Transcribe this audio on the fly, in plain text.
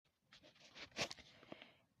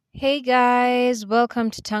Hey guys,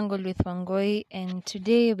 welcome to Tangled with Wangoi, and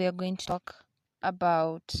today we are going to talk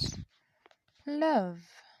about love.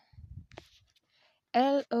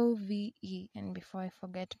 Love. And before I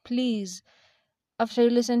forget, please, after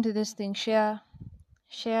you listen to this thing, share,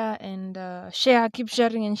 and share. Keep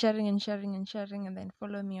sharing and sharing and sharing and sharing, and then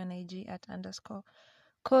follow me on IG at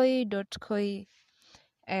 _koi.koi.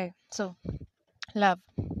 So, love.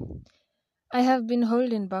 I have been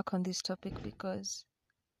holding back on this topic because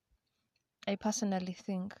I personally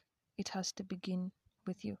think it has to begin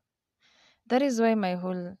with you. That is why my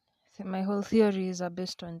whole theories are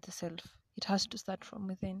based on the self. It has to start from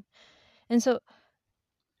within. And so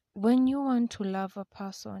when you want to love a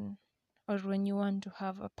person or when you want to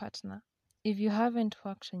have a partner, if you haven't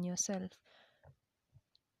worked on yourself,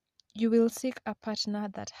 you will seek a partner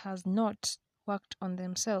that has not worked on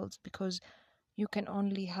themselves, because you can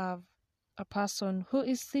only have a person who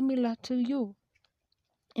is similar to you,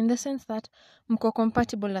 in the sense that mko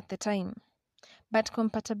compatible at the time. But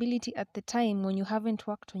compatibility at the time when you haven't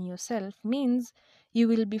worked on yourself means you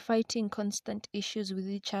will be fighting constant issues with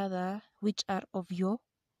each other which are of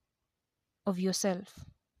yourself.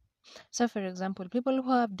 So for example, people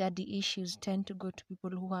who have daddy issues tend to go to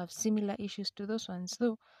people who have similar issues to those ones.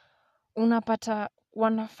 So unapata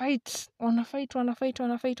wanafight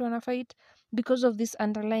because of these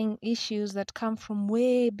underlying issues that come from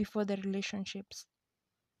way before the relationships.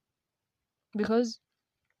 Because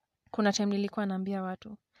kuna time nilikuwa naambia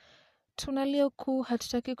watu tunalia huku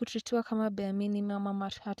hatutaki kutritiwa kama bare minimum ama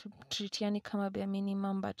hatutritiani kama bare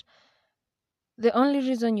minimum, but the only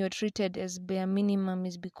reason you're treated as bare minimum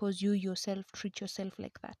is because you yourself treat yourself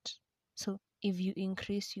like that. So if you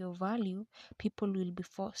increase your value, people will be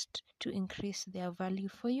forced to increase their value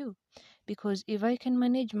for you. Because if I can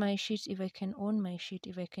manage my shit, if I can own my shit,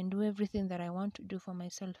 if I can do everything that I want to do for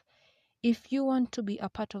myself, if you want to be a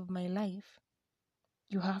part of my life,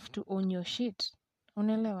 you have to own your shit.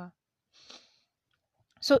 Unaelewa?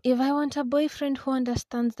 So if I want a boyfriend who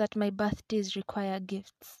understands that my birthdays require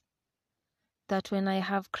gifts, that when I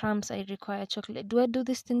have cramps I require chocolate, do I do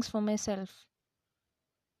these things for myself?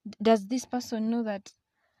 Does this person know that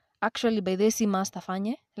actually by this must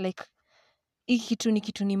afanye? Like, hii kitu ni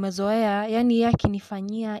kitu nimezoea, yani yeye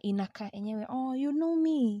akinifanyia inakaa enyewe, oh, you know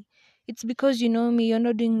me. It's because you know me, you're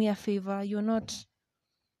not doing me a favor, you're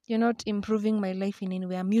not improving my life in any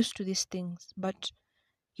way. I'm used to these things, but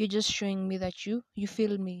you're just showing me that you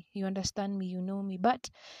feel me, you understand me, you know me. But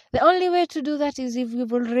the only way to do that is if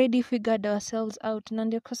we've already figured ourselves out. Na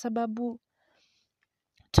ndio kwa sababu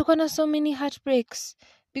tuko na so many heartbreaks,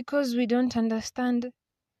 because we don't understand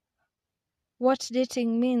what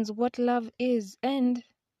dating means, what love is, and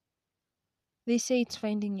they say it's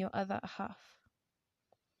finding your other half.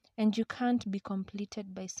 And you can't be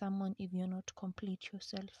completed by someone if you're not complete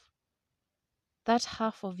yourself. That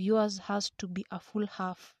half of yours has to be a full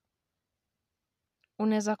half.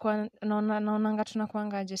 Unaweza kuwa naonanga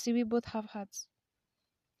tunakuangaje, see, we both have hearts.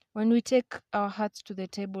 When we take our hearts to the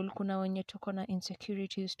table, kuna wenye tuko na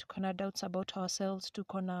insecurities, tuko na doubts about ourselves,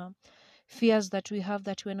 tuko na fears that we have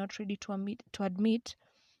that we're not ready to admit.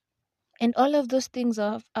 And all of those things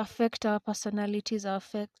affect our personalities,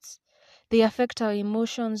 they affect our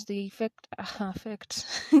emotions, they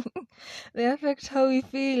they affect how we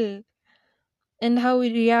feel and how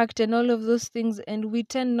we react and all of those things. And we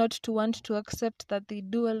tend not to want to accept that they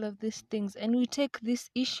do all of these things. And we take these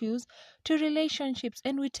issues to relationships,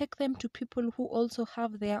 and we take them to people who also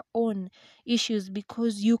have their own issues,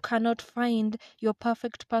 because you cannot find your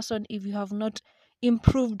perfect person if you have not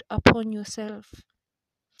improved upon yourself.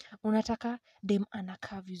 Unataka dem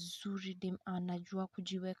anakaa vizuri, dem anajua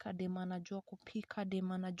kujiweka, dem anajua kupika,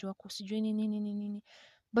 dem anajua kusijui nini.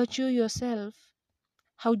 But you yourself,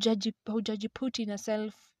 haujaji put in a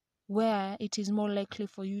self where it is more likely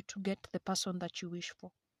for you to get the person that you wish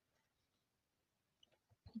for.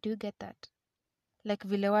 Do you get that? Like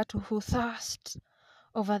vile watu who thirst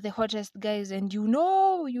over the hottest guys, and you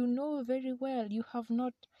know very well you have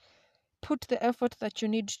not put the effort that you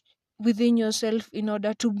need within yourself in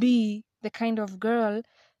order to be the kind of girl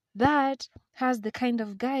that has the kind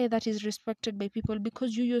of guy that is respected by people,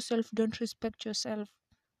 because you yourself don't respect yourself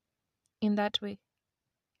in that way.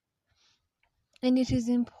 And it is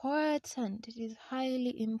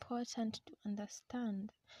highly important to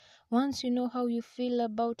understand. Once you know how you feel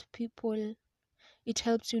about people, it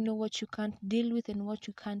helps you know what you can't deal with and what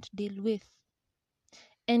you can't deal with.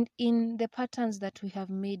 And in the patterns that we have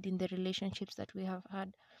made in the relationships that we have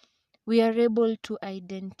had, we are able to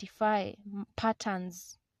identify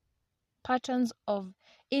patterns of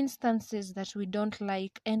instances that we don't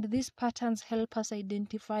like, and these patterns help us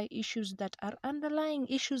identify issues that are underlying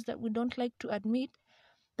issues that we don't like to admit,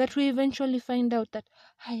 that we eventually find out that,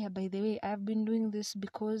 hiya, by the way, I've been doing this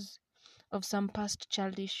because of some past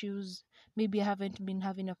child issues. Maybe I haven't been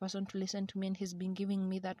having a person to listen to me and he's been giving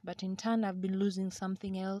me that, but in turn I've been losing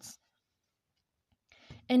something else.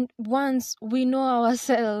 And once we know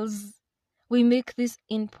ourselves, we make these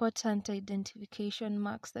important identification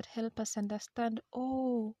marks that help us understand,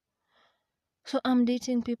 oh, so I'm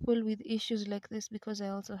dating people with issues like this because I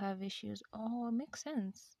also have issues. Oh, it makes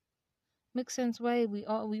sense. Makes sense why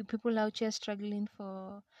we people out here struggling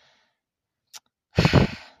for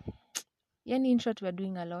yani, in short, we're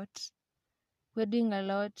doing a lot. We're doing a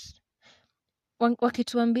lot.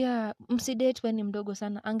 Wakituambia msidate we ni mdogo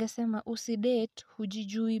sana, angesema usidate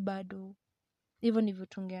hujijui bado. Hivyo ndivyo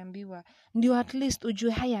tungeambiwa, ndio at least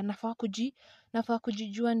ujue, haya, nafaa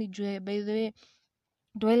kujijua, nijue, by the way,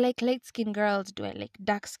 do I like light skin girls? Do I like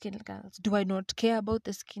dark skin girls? Do I not care about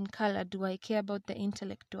the skin color? Do I care about the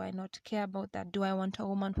intellect? Do I not care about that? Do I want a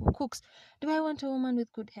woman who cooks? Do I want a woman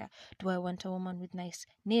with good hair? Do I want a woman with nice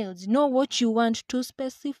nails? Know what you want to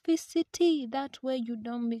specificity. That way you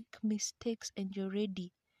don't make mistakes and you're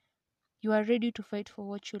ready. You are ready to fight for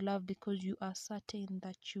what you love because you are certain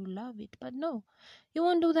that you love it. But no, you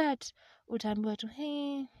won't do that. Utaambiwa tu,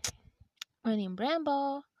 hey, wewe ni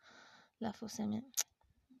mrembo. Alafu useme,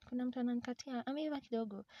 kuna mtu ananikatia, ameiva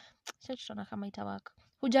kidogo. Sasa tutaona kama itawaka.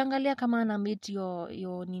 Hujaangalia kama ana meet your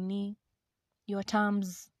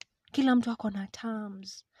terms. Kila mtu ako na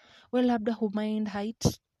terms. Well, labda humind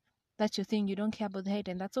height. That's your thing. You don't care about the height,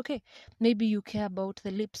 and that's okay. Maybe you care about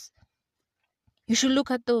the lips. You should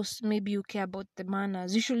look at those. Maybe you care about the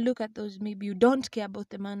manners. You should look at those. Maybe you don't care about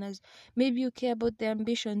the manners. Maybe you care about the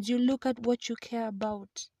ambitions. You look at what you care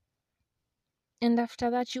about. And after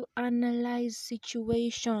that, you analyze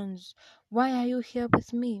situations. Why are you here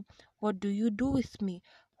with me? What do you do with me?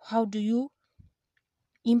 How do you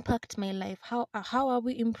impact my life? How are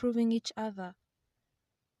we improving each other?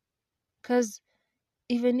 Because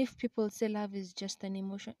even if people say love is just an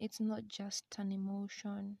emotion, it's not just an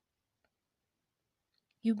emotion.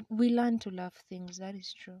 We learn to love things, that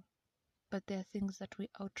is true. But there are things that we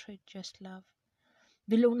outright just love.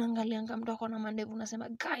 Vile unaangalianga mtu ako na mandevu unasema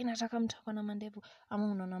guy nataka mtu ako na mandevu,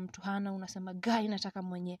 ama unaona mtu hana unasema guy nataka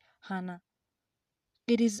mwenye hana.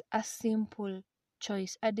 It is a simple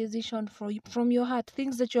choice, a decision from your heart,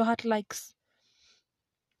 things that your heart likes,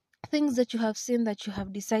 things that you have seen that you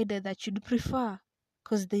have decided that you'd prefer,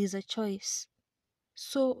 because there is a choice.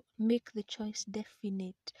 So make the choice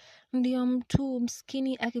definite. Ndio mtu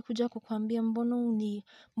mskini akikuja kukwambia mbona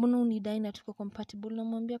unidai na tuko compatible,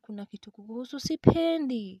 namwambia kuna kitu kuhusu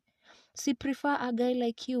sipendi. Si prefer a guy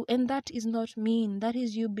like you, and that is not mean. That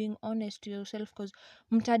is you being honest to yourself, because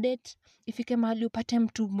mtadate ifike mahali upate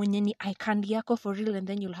mtu mwenye ni eye candy yako for real, and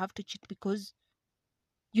then you'll have to cheat because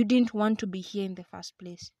you didn't want to be here in the first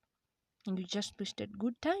place. And you just wasted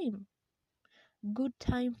good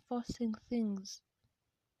time forcing things.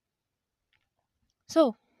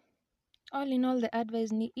 So, all in all, the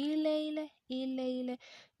advice ni ile,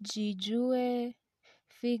 jijue,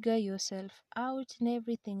 figure yourself out, and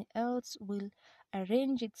everything else will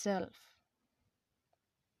arrange itself.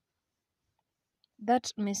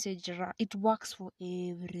 That message, it works for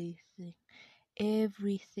everything.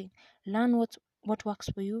 Learn what works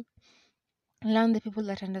for you. Learn the people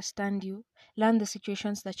that understand you. Learn the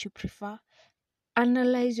situations that you prefer.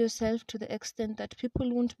 Analyze yourself to the extent that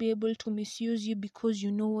people won't be able to misuse you because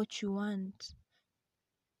you know what you want.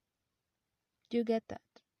 Do you get that?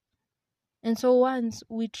 And so once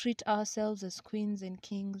we treat ourselves as queens and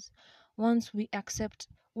kings, once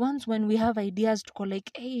when we have ideas to go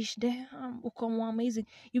like, hey, damn, uko amazing,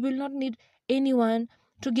 you will not need anyone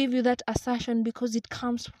to give you that assertion because it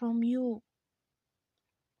comes from you.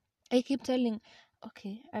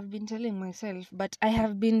 I've been telling myself, but I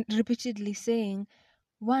have been repeatedly saying,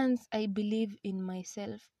 once I believe in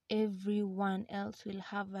myself, everyone else will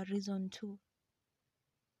have a reason to.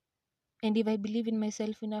 And if I believe in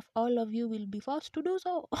myself enough, all of you will be forced to do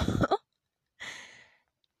so.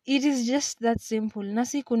 It is just that simple. Na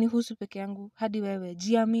si kunihusu peke yangu, hadi wewe.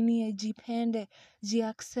 Jiaminie, jipende,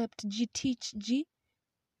 jiaccept, jiteach,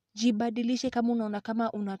 jibadilishe kama unaona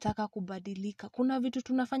kama unataka kubadilika. Kuna vitu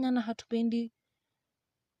tunafanya na hatupendi.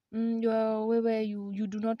 Wewe, you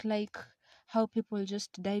do not like how people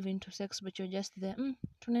just dive into sex, but you're just there.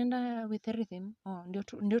 Tunaenda with everything.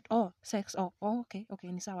 Sex. Okay,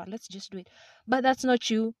 ni sawa. Let's just do it. But that's not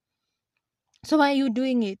you. So why are you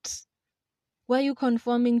doing it? Why are you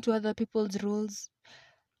conforming to other people's rules?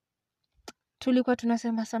 tulikuwa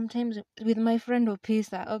tunasema sometimes with my friend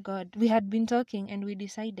Opisa, oh god, we had been talking and we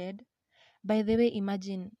decided, by the way,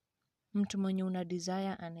 imagine mtu mwenye una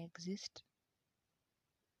desire ana exist,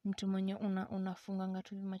 mtu mwenye unafunganga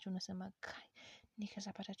tu macho unasema kai,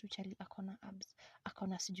 nikaweza pata tu chali akona abs,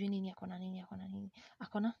 akona sijui nini, akona nini,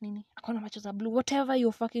 akona macho za blue, whatever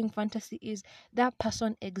your fucking fantasy is, that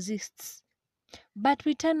person exists. But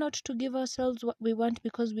we tend not to give ourselves what we want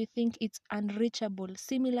because we think it's unreachable,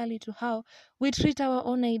 similarly to how we treat our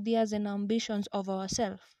own ideas and ambitions of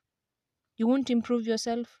ourselves. You won't improve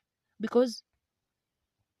yourself because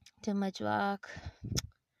too much work.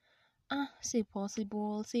 Si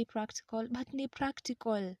possible, si practical, but ni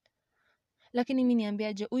practical. Lakini mimi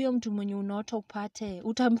niambiaje, huyo mtu mwenye unaota upate,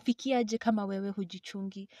 utamfikiaje kama wewe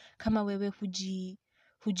hujichungi, kama wewe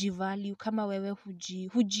hujivalue, kama wewe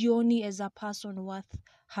hujioni as a person worth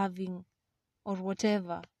having or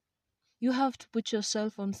whatever. You have to put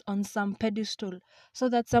yourself on some pedestal so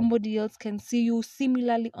that somebody else can see you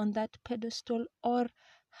similarly on that pedestal or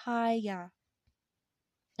higher.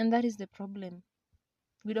 And that is the problem.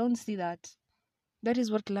 We don't see that. That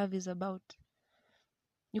is what love is about.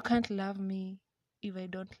 You can't love me if I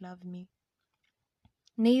don't love me.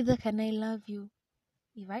 Neither can I love you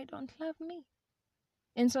if I don't love me.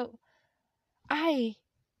 And so I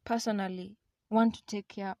personally want to take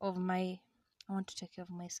care of my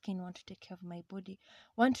skin, want to take care of my body,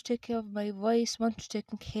 want to take care of my voice, want to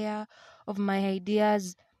take care of my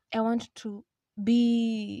ideas. I want to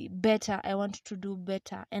be better. I want to do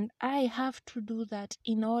better. And I have to do that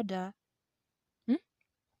in order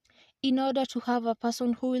to have a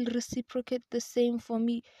person who will reciprocate the same for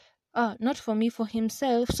me. Not for me, for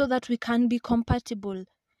himself, so that we can be compatible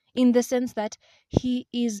in the sense that he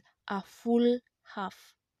is a full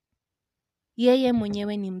half. Yeye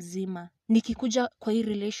mwenyewe ni mzima. Nikikuja kwa hii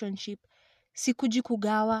relationship, sikuji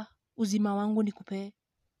kugawa uzima wangu nikupe.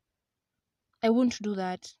 I won't do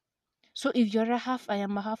that. So if you're a half, I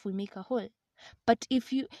am a half, we make a whole. But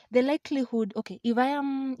the likelihood, okay, if I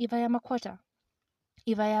am a quarter,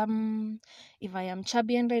 if I am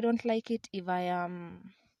chubby and I don't like it, if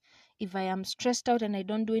I am stressed out and I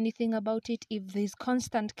don't do anything about it, if there's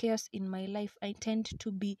constant chaos in my life, I tend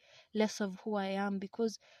to be less of who I am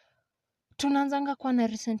because tunaanzanga kuwa na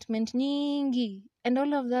resentment nyingi, and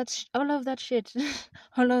all of that shit all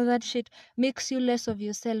of that shit makes you less of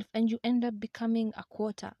yourself, and you end up becoming a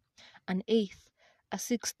quarter, an eighth, a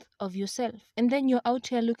sixth of yourself, and then you're out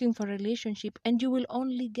here looking for a relationship, and you will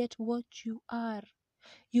only get what you are.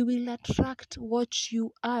 You will attract what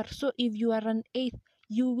you are. So if you are an eighth,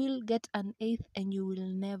 you will get an eighth, and you will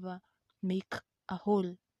never make a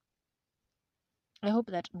whole. I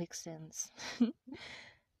hope that makes sense.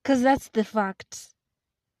 Because that's the fact.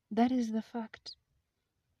 That is the fact.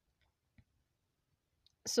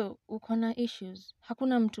 So, uko na issues.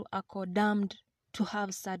 Hakuna mtu ako damned to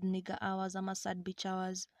have sad nigga hours ama sad bitch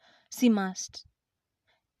hours. Si must.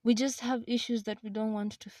 We just have issues that we don't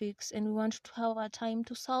want to fix, and we want to have our time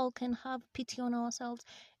to sulk and have pity on ourselves.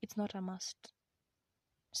 It's not a must.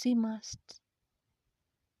 Si must.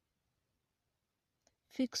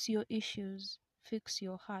 Fix your issues. Fix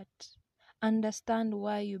your heart. Understand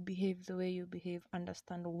why you behave the way you behave.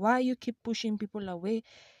 Understand why you keep pushing people away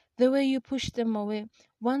the way you push them away.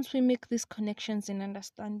 Once we make these connections and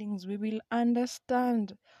understandings, we will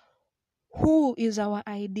understand who is our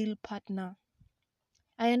ideal partner.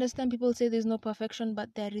 I understand people say there's no perfection, but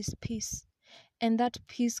there is peace. And that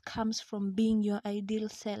peace comes from being your ideal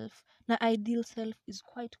self. Now, ideal self is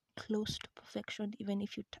quite close to perfection, even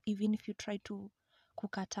if you try to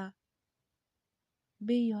kukata.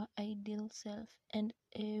 Be your ideal self, and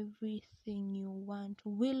everything you want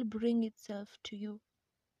will bring itself to you.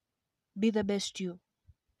 Be the best you.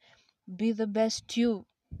 Be the best you.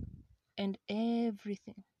 And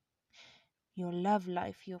everything. Your love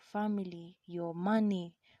life, your family, your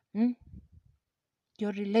money,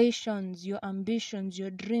 your relations, your ambitions, your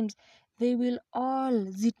dreams, they will all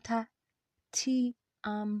zitati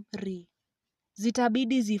amri.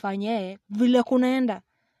 Zitabidi zifanyee vile kunaenda.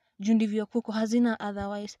 Juu ndivyo kuko, hazina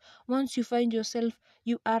otherwise. Once you find yourself,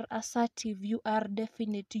 you are assertive, you are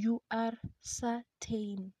definite, you are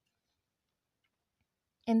certain.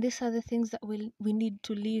 And these are the things that we need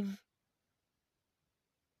to live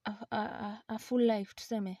a full life,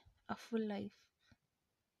 tuseme, a full life.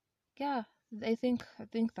 Yeah, I think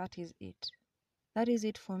that is it. That is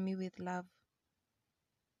it for me with love.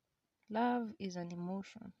 Love is an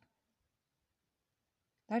emotion.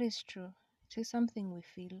 That is true. It is something we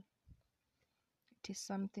feel. It is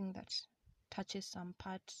something that touches some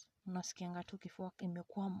parts. Unasikianga tu kifua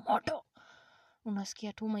imekuwa moto.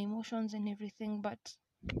 Unasikia tu my emotions and everything, but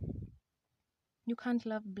You can't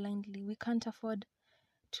love blindly. We can't afford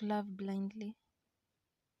to love blindly.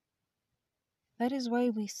 That is why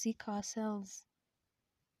we seek ourselves.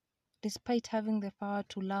 Despite having the power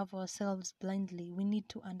to love ourselves blindly, we need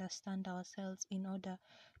to understand ourselves in order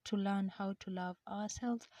to learn how to love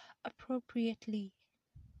ourselves appropriately.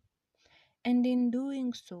 And in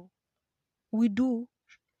doing so, we do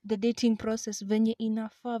the dating process venye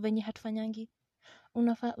inafaa, venye hatufanyangi.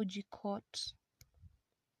 Unafaa ujikot,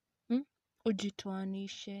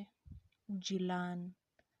 ujitoanishe, ujilearn,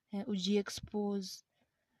 ujiexpose,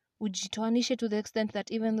 ujitoanishe to the extent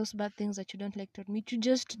that even those bad things that you don't like to admit, you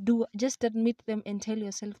just admit them and tell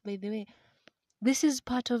yourself, by the way, this is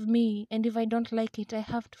part of me, and if I don't like it, I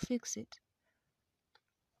have to fix it.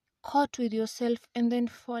 Court with yourself and then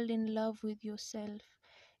fall in love with yourself.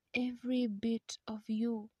 Every bit of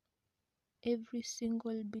you. Every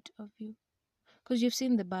single bit of you. Because you've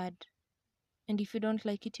seen the bad. And if you don't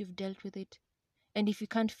like it, you've dealt with it. And if you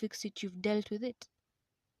can't fix it, you've dealt with it.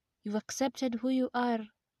 You've accepted who you are.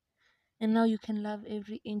 And now you can love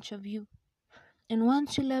every inch of you. And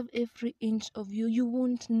once you love every inch of you, you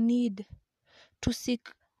won't need to seek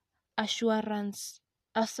assurance,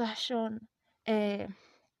 assertion. You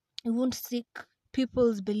won't seek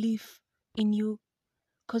people's belief in you,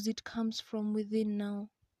 because it comes from within now.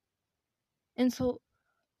 And so,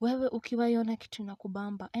 wewe ukiwaiona kitu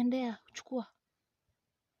inakubamba, endea, chukua.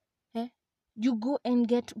 You go and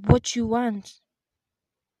get what you want.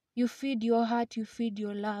 You feed your heart, you feed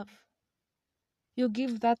your love. You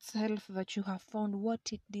give that self that you have found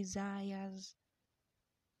what it desires.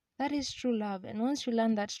 That is true love. And once you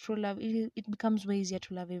learn that's true love, it becomes way easier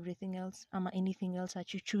to love everything else, or anything else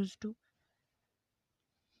that you choose to.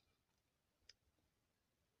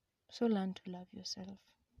 So learn to love yourself.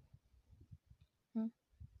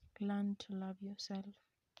 Learn to love yourself.